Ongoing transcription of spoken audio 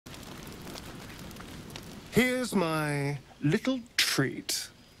Here's my little treat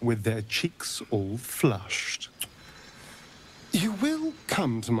with their cheeks all flushed. You will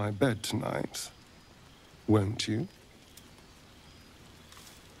come to my bed tonight, won't you?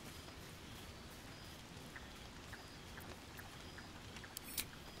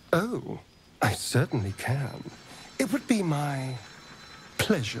 Oh, I certainly can. It would be my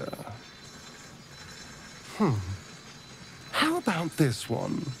pleasure. How about this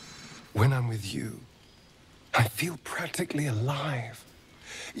one? When I'm with you, I feel practically alive.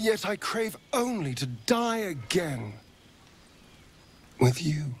 Yet I crave only to die again. With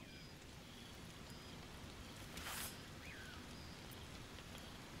you.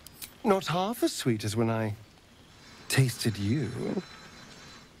 Not half as sweet as when I tasted you.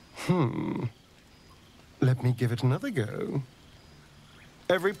 Let me give it another go.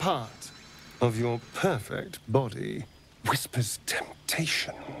 Every part of your perfect body whispers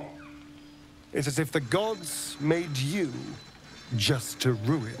temptation. It's as if the gods made you just to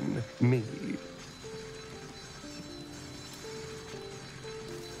ruin me.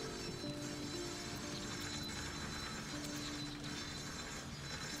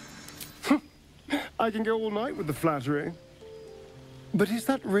 I can go all night with the flattery. But is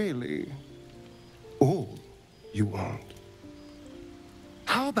that really all you want?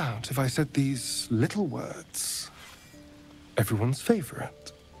 How about if I said these little words? Everyone's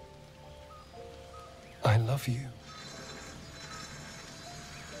favorite. I love you.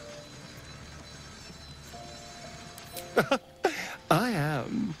 I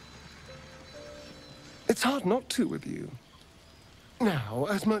am. It's hard not to with you. Now,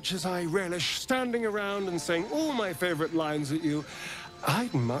 as much as I relish standing around and saying all my favorite lines at you,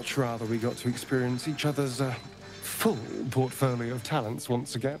 I'd much rather we got to experience each other's full portfolio of talents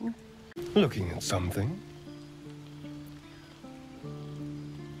once again. Looking at something.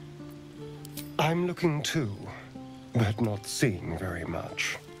 I'm looking too, but not seeing very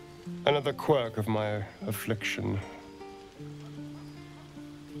much. Another quirk of my affliction.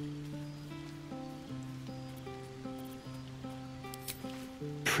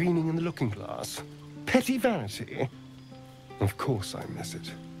 Preening in the looking glass. Petty vanity. Of course I miss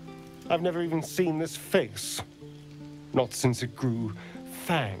it. I've never even seen this face. Not since it grew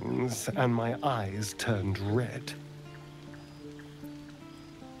fangs and my eyes turned red.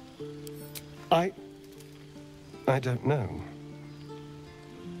 I don't know.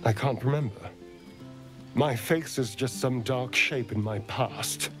 I can't remember. My face is just some dark shape in my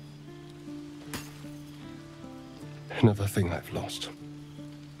past. Another thing I've lost.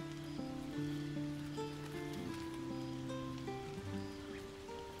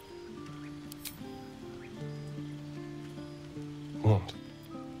 What?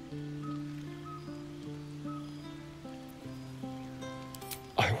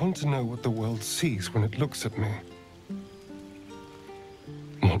 I want to know what the world sees when it looks at me.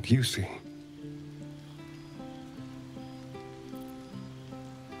 What you see.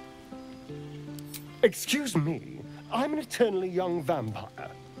 Excuse me, I'm an eternally young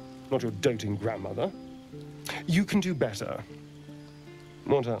vampire, not your doting grandmother. You can do better.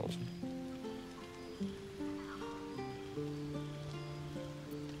 What else?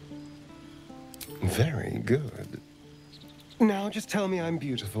 Very good. Now just tell me I'm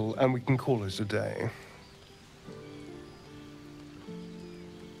beautiful and we can call it a day.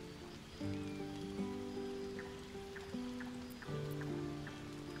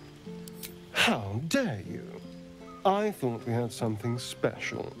 How dare you? I thought we had something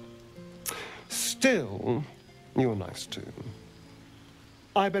special. Still, you're nice too.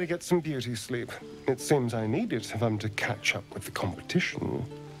 I better get some beauty sleep. It seems I need it if I'm to catch up with the competition.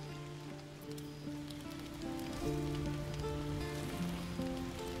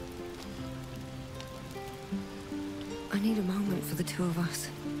 I need a moment for the two of us.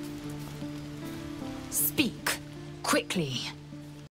 Speak quickly.